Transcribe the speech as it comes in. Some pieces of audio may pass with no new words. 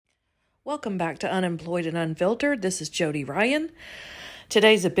Welcome back to Unemployed and Unfiltered. This is Jody Ryan.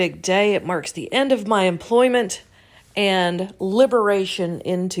 Today's a big day. It marks the end of my employment and liberation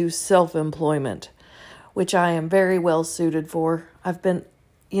into self-employment, which I am very well suited for. I've been,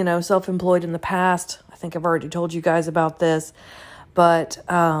 self-employed in the past. I think I've already told you guys about this. But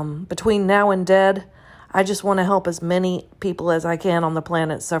between now and dead, I just want to help as many people as I can on the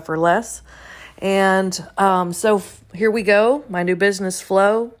planet suffer less. And so here we go. My new business,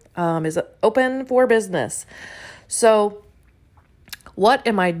 Flow, is open for business. So what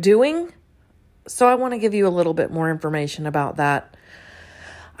am I doing? So I want to give you a little bit more information about that.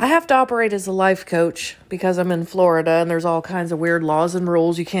 I have to operate as a life coach because I'm in Florida and there's all kinds of weird laws and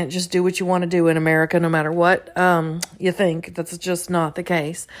rules. You can't just do what you want to do in America, no matter what you think. That's just not the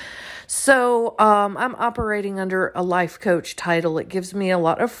case. So I'm operating under a life coach title. It gives me a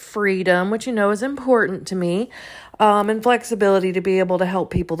lot of freedom, which is important to me, and flexibility to be able to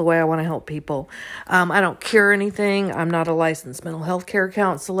help people the way I want to help people. I don't cure anything. I'm not a licensed mental health care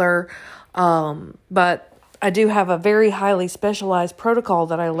counselor, but I do have a very highly specialized protocol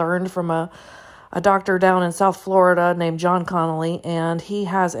that I learned from a doctor down in South Florida named John Connolly, and he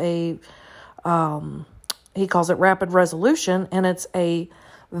has he calls it rapid resolution, and it's a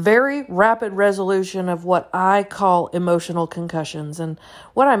very rapid resolution of what I call emotional concussions. And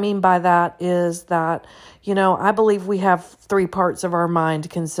what I mean by that is that, I believe we have three parts of our mind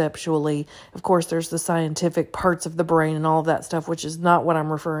conceptually. Of course, there's the scientific parts of the brain and all of that stuff, which is not what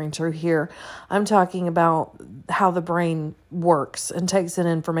I'm referring to here. I'm talking about how the brain works and takes in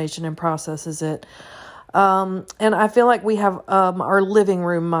information and processes it. And I feel like we have our living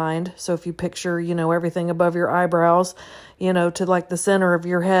room mind. So if you picture, everything above your eyebrows, to like the center of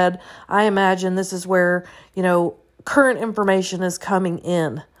your head, I imagine this is where, current information is coming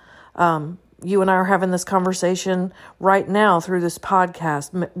in. You and I are having this conversation right now through this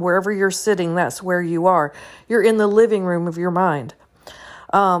podcast. Wherever you're sitting, that's where you are. You're in the living room of your mind.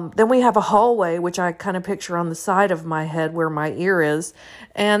 Then we have a hallway, which I kind of picture on the side of my head where my ear is.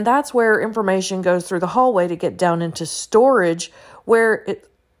 And that's where information goes through the hallway to get down into storage, where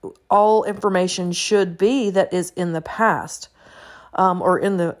all information should be that is in the past. Or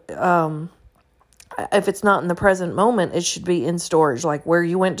in the, if it's not in the present moment, it should be in storage, like where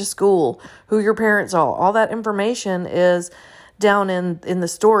you went to school, who your parents are. All that information is down in the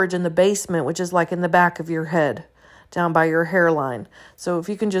storage in the basement, which is like in the back of your head, down by your hairline. So if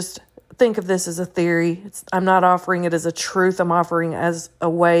you can just think of this as a theory, I'm not offering it as a truth. I'm offering as a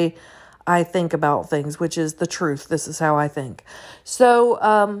way I think about things, which is the truth. This is how I think. So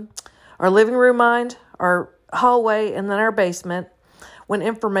our living room mind, our hallway, and then our basement. When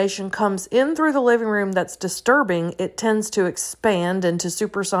information comes in through the living room that's disturbing, it tends to expand into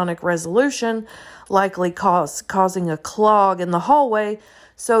supersonic resolution, likely causing a clog in the hallway,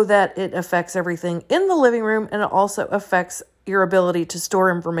 so that it affects everything in the living room, and it also affects your ability to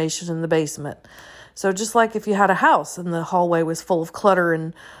store information in the basement. So just like if you had a house and the hallway was full of clutter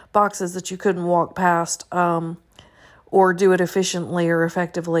and boxes that you couldn't walk past or do it efficiently or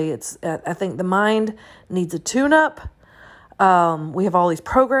effectively, I think the mind needs a tune-up. We have all these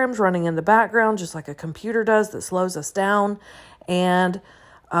programs running in the background, just like a computer does, that slows us down. And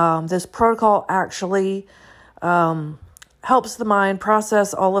this protocol actually helps the mind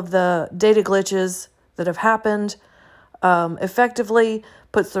process all of the data glitches that have happened effectively,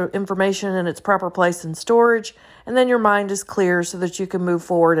 puts the information in its proper place in storage, and then your mind is clear so that you can move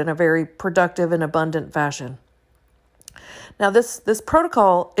forward in a very productive and abundant fashion. Now, this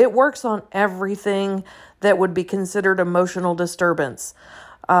protocol, it works on everything that would be considered emotional disturbance.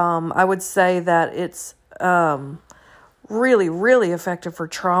 I would say that it's really, really effective for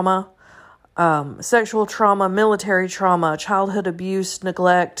trauma, sexual trauma, military trauma, childhood abuse,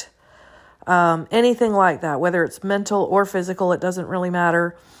 neglect, anything like that, whether it's mental or physical, it doesn't really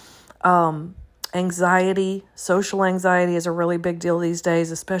matter. Anxiety, social anxiety is a really big deal these days,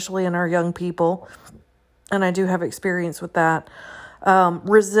 especially in our young people. And I do have experience with that.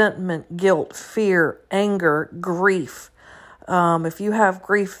 Resentment, guilt, fear, anger, grief. If you have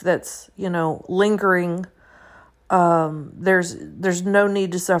grief that's, lingering, there's no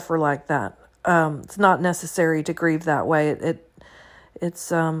need to suffer like that. It's not necessary to grieve that way.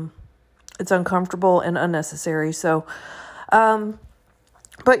 It's uncomfortable and unnecessary. So,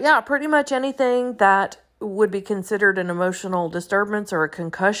 but yeah, pretty much anything that would be considered an emotional disturbance or a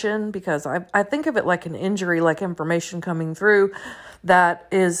concussion, because I think of it like an injury, like information coming through that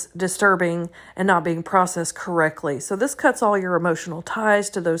is disturbing and not being processed correctly. So this cuts all your emotional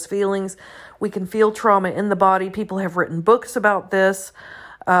ties to those feelings. We can feel trauma in the body. People have written books about this.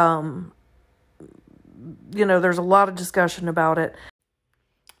 There's a lot of discussion about it.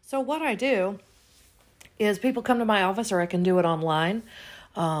 So what I do is people come to my office, or I can do it online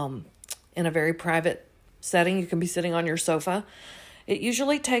in a very private setting. You can be sitting on your sofa. It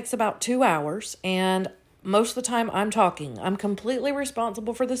usually takes about 2 hours, and most of the time I'm talking. I'm completely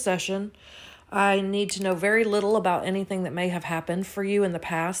responsible for the session. I need to know very little about anything that may have happened for you in the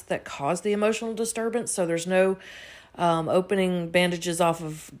past that caused the emotional disturbance. So there's no opening bandages off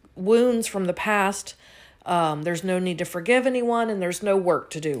of wounds from the past. There's no need to forgive anyone, and there's no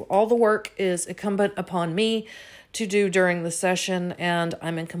work to do. All the work is incumbent upon me to do during the session, and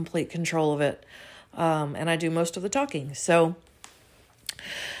I'm in complete control of it. And I do most of the talking. So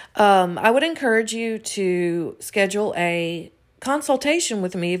I would encourage you to schedule a consultation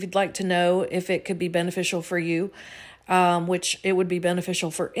with me if you'd like to know if it could be beneficial for you, which it would be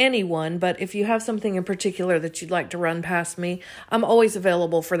beneficial for anyone. But if you have something in particular that you'd like to run past me, I'm always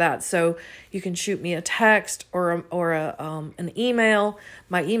available for that. So you can shoot me a text or an email.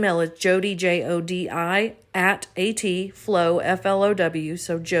 My email is Jodi, JODI, @ATFlow, FLOW.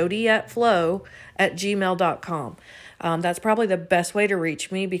 So Jodi@flow@gmail.com. That's probably the best way to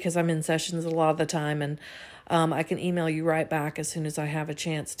reach me because I'm in sessions a lot of the time, and I can email you right back as soon as I have a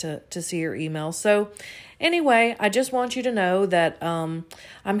chance to see your email. So anyway, I just want you to know that I'm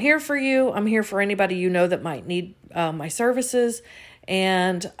here for you. I'm here for anybody you know that might need my services,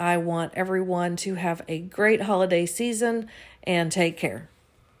 and I want everyone to have a great holiday season and take care.